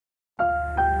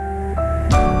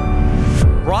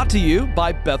Brought to you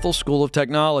by Bethel School of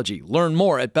Technology. Learn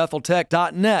more at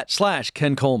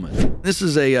betheltech.net/Ken Coleman. This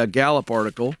is a Gallup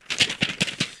article.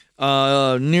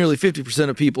 Nearly 50%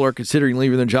 of people are considering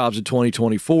leaving their jobs in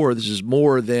 2024. This is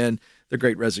more than the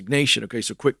Great Resignation. Okay,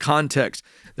 so quick context.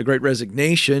 The Great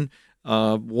Resignation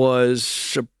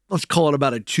was, let's call it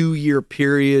about a 2-year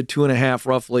period, 2.5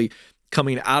 roughly,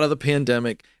 coming out of the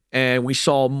pandemic. And we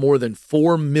saw more than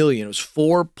 4 million, it was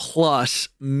 4+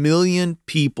 million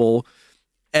people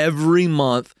every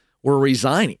month were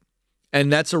resigning.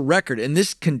 And that's a record. And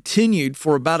this continued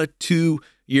for about a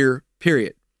 2-year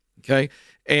period. Okay.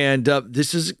 And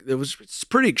it's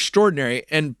pretty extraordinary.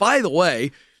 And by the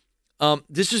way,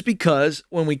 this is because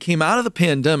when we came out of the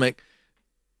pandemic,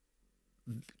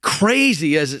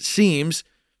 crazy as it seems,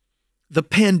 the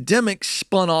pandemic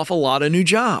spun off a lot of new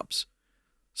jobs.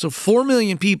 So 4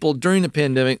 million people during the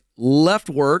pandemic left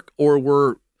work or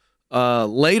were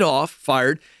laid off,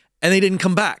 fired, and they didn't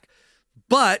come back.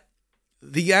 But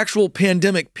the actual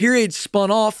pandemic period spun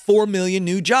off 4 million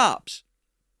new jobs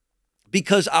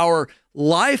because our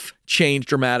life changed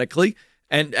dramatically.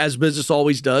 And as business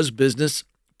always does, business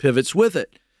pivots with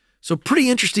it. So pretty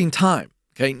interesting time.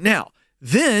 Okay. Now,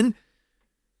 then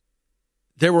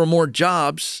there were more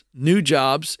jobs, new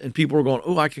jobs, and people were going,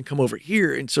 oh, I can come over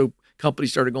here. And so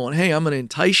companies started going, hey, I'm going to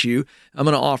entice you. I'm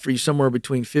going to offer you somewhere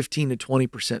between 15 to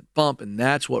 20% bump. And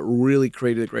that's what really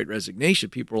created the Great Resignation.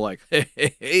 People were like,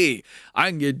 hey, I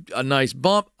can get a nice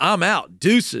bump. I'm out.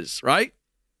 Deuces, right?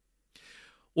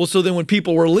 Well, so then when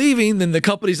people were leaving, then the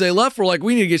companies they left were like,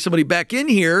 we need to get somebody back in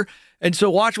here. And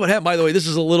so watch what happened. By the way, this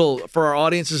is a little, for our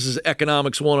audience, this is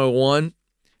Economics 101.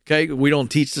 Okay, we don't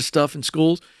teach this stuff in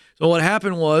schools. So what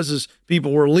happened was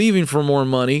people were leaving for more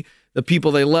money. The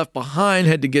people they left behind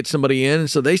had to get somebody in, and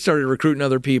so they started recruiting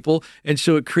other people. And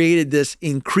so it created this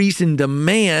increase in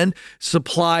demand,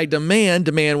 supply, demand.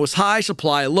 Demand was high,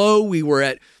 supply low. We were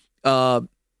at about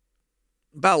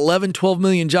 11, 12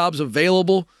 million jobs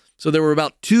available. So there were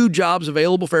about 2 jobs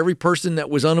available for every person that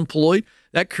was unemployed.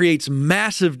 That creates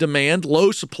massive demand,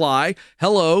 low supply.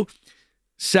 Hello.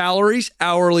 Salaries,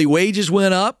 hourly wages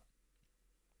went up.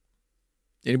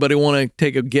 Anybody want to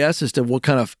take a guess as to what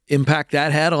kind of impact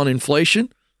that had on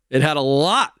inflation? It had a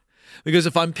lot. Because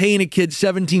if I'm paying a kid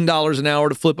 $17 an hour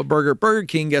to flip a burger at Burger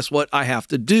King, guess what I have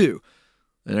to do?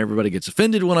 And everybody gets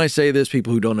offended when I say this,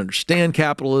 people who don't understand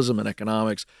capitalism and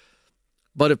economics.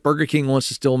 But if Burger King wants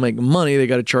to still make money, they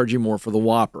got to charge you more for the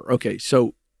Whopper. Okay,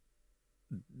 so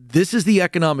this is the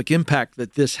economic impact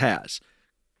that this has.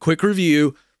 Quick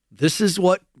review. This is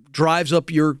what drives up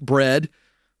your bread,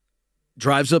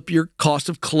 drives up your cost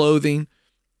of clothing,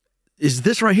 is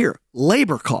this right here,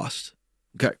 labor cost.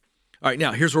 Okay. All right,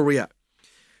 now here's where we at.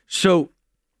 So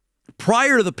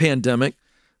prior to the pandemic,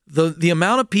 the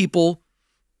amount of people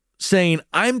saying,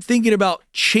 I'm thinking about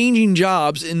changing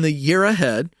jobs in the year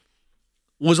ahead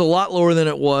was a lot lower than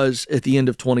it was at the end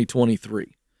of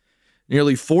 2023.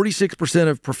 Nearly 46%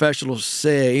 of professionals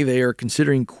say they are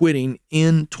considering quitting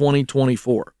in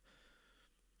 2024.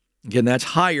 Again, that's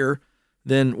higher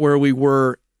than where we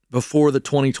were before the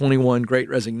 2021 Great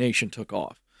Resignation took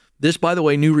off. This, by the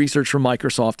way, new research from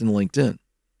Microsoft and LinkedIn.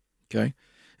 Okay.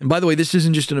 And by the way, this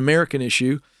isn't just an American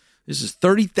issue. This is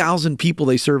 30,000 people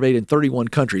they surveyed in 31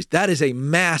 countries. That is a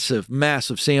massive,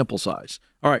 massive sample size.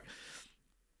 All right.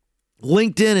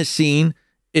 LinkedIn has seen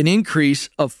an increase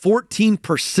of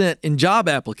 14% in job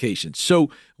applications.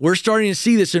 So we're starting to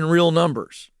see this in real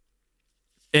numbers.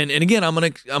 And again, I'm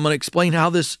going to explain how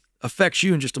this affects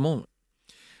you in just a moment.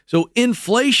 So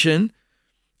inflation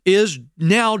is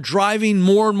now driving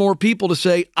more and more people to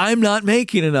say, I'm not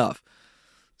making enough.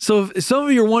 So if some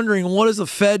of you are wondering, what does the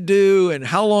Fed do and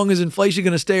how long is inflation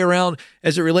going to stay around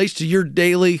as it relates to your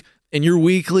daily and your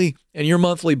weekly and your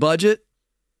monthly budget?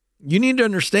 You need to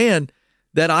understand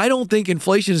that I don't think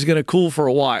inflation is going to cool for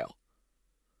a while.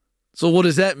 So what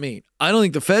does that mean? I don't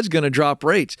think the Fed's going to drop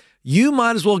rates. You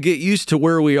might as well get used to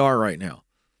where we are right now.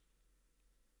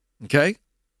 Okay?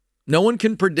 No one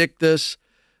can predict this,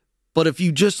 but if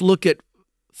you just look at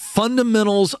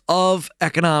fundamentals of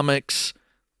economics,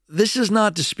 this is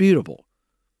not disputable.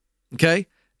 Okay?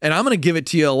 And I'm going to give it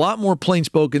to you a lot more plain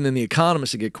spoken than the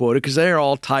economists that get quoted because they're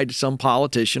all tied to some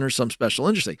politician or some special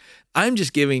interest thing. I'm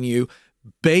just giving you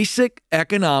basic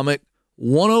economic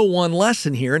 101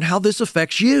 lesson here and how this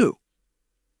affects you.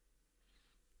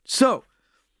 So,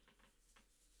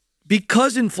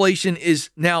 because inflation is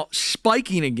now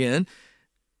spiking again,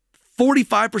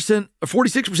 45% or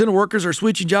 46% of workers are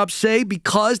switching jobs, say,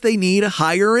 because they need a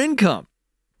higher income.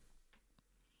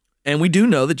 And we do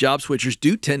know that job switchers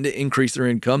do tend to increase their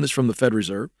income. This is from the Fed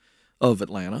Reserve of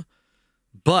Atlanta.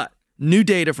 But new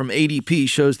data from ADP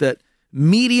shows that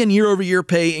Median year-over-year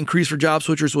pay increase for job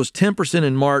switchers was 10%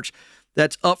 in March.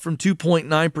 That's up from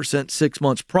 2.9% 6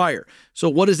 months prior. So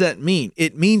what does that mean?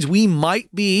 It means we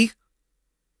might be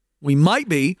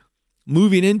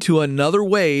moving into another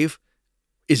wave.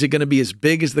 Is it going to be as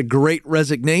big as the Great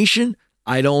Resignation?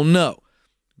 I don't know.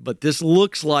 But this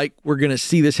looks like we're going to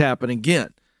see this happen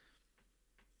again.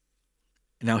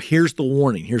 Now, here's the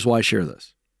warning. Here's why I share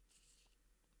this.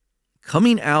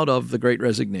 Coming out of the Great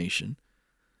Resignation,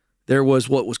 there was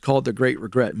what was called the Great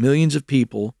Regret. Millions of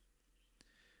people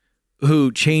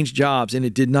who changed jobs, and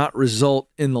it did not result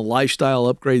in the lifestyle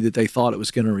upgrade that they thought it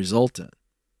was going to result in.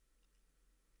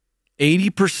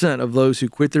 80% of those who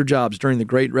quit their jobs during the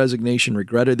Great Resignation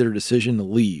regretted their decision to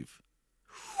leave.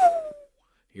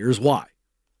 Here's why.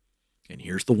 And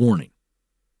here's the warning.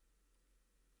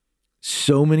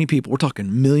 So many people, we're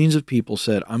talking millions of people,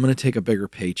 said, I'm going to take a bigger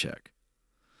paycheck.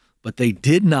 But they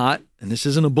did not, and this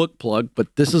isn't a book plug,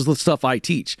 but this is the stuff I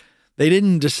teach. They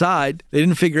didn't decide, they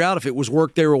didn't figure out if it was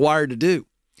work they were wired to do.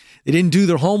 They didn't do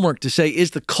their homework to say,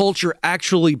 is the culture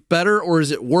actually better or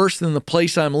is it worse than the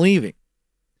place I'm leaving?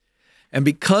 And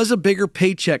because a bigger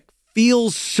paycheck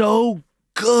feels so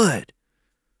good,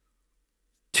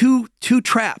 two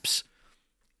traps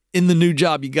in the new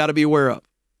job you got to be aware of.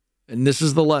 And this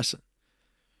is the lesson.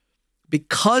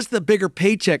 Because the bigger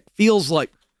paycheck feels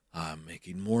like, I'm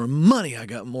making more money, I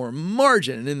got more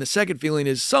margin. And then the second feeling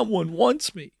is someone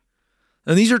wants me.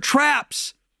 And these are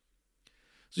traps.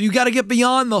 So you got to get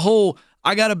beyond the whole,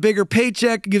 I got a bigger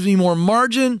paycheck, it gives me more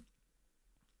margin.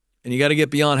 And you got to get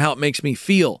beyond how it makes me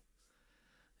feel.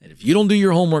 And if you don't do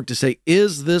your homework to say,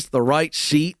 is this the right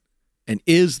seat? And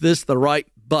is this the right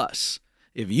bus?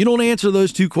 If you don't answer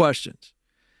those two questions,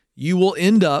 you will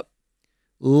end up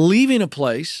leaving a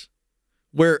place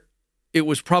where it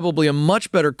was probably a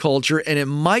much better culture and it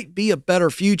might be a better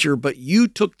future, but you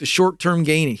took the short-term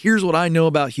gain. And here's what I know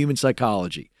about human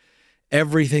psychology.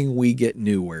 Everything we get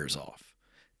new wears off,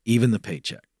 even the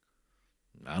paycheck.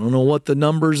 I don't know what the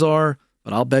numbers are,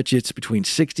 but I'll bet you it's between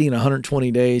 60 and 120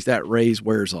 days that raise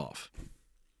wears off.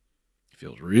 It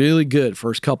feels really good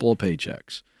first couple of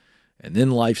paychecks. And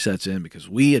then life sets in because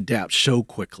we adapt so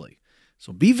quickly.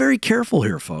 So be very careful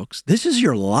here, folks. This is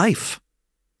your life.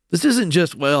 This isn't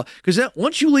just, well, because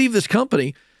once you leave this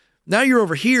company, now you're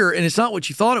over here and it's not what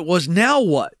you thought it was. Now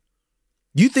what?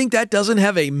 You think that doesn't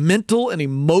have a mental and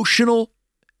emotional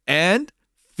and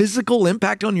physical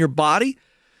impact on your body?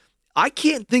 I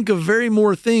can't think of very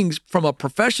more things from a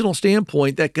professional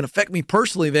standpoint that can affect me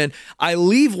personally than I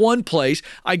leave one place,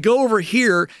 I go over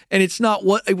here, and it's not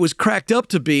what it was cracked up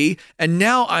to be, and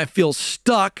now I feel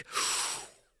stuck.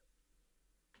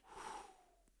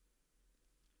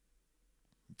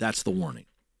 That's the warning.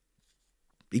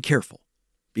 Be careful.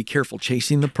 Be careful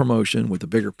chasing the promotion with a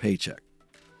bigger paycheck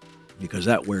because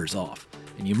that wears off,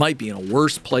 and you might be in a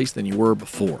worse place than you were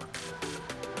before.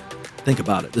 Think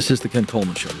about it. This is the Ken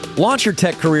Coleman Show. Launch your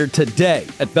tech career today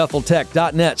at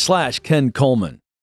betheltech.net/Ken Coleman.